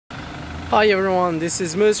Hi everyone, this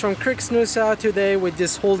is Moose from ux12237 today with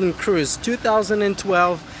this Holden Cruze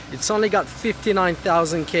 2012. It's only got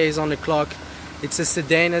 59,000 Ks on the clock. It's a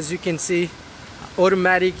sedan, as you can see,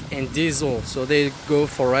 automatic and diesel, so they go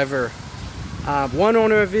forever. One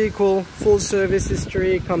owner vehicle, full service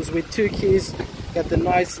history, comes with 2 keys, got the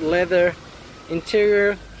nice leather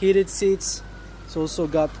interior, heated seats. It's also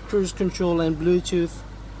got cruise control and Bluetooth.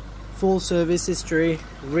 Full service history,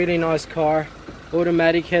 really nice car.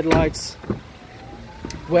 Automatic headlights,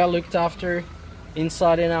 well looked after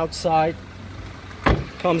inside and outside.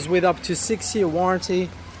 Comes with up to 6-year warranty.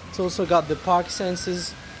 It's also got the park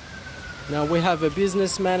sensors. Now we have a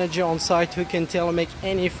business manager on site who can tailor make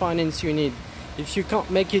any finance you need. If you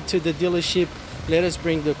can't make it to the dealership, let us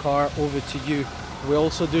bring the car over to you. We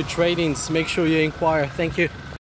also do trade-ins. Make sure you inquire. Thank you.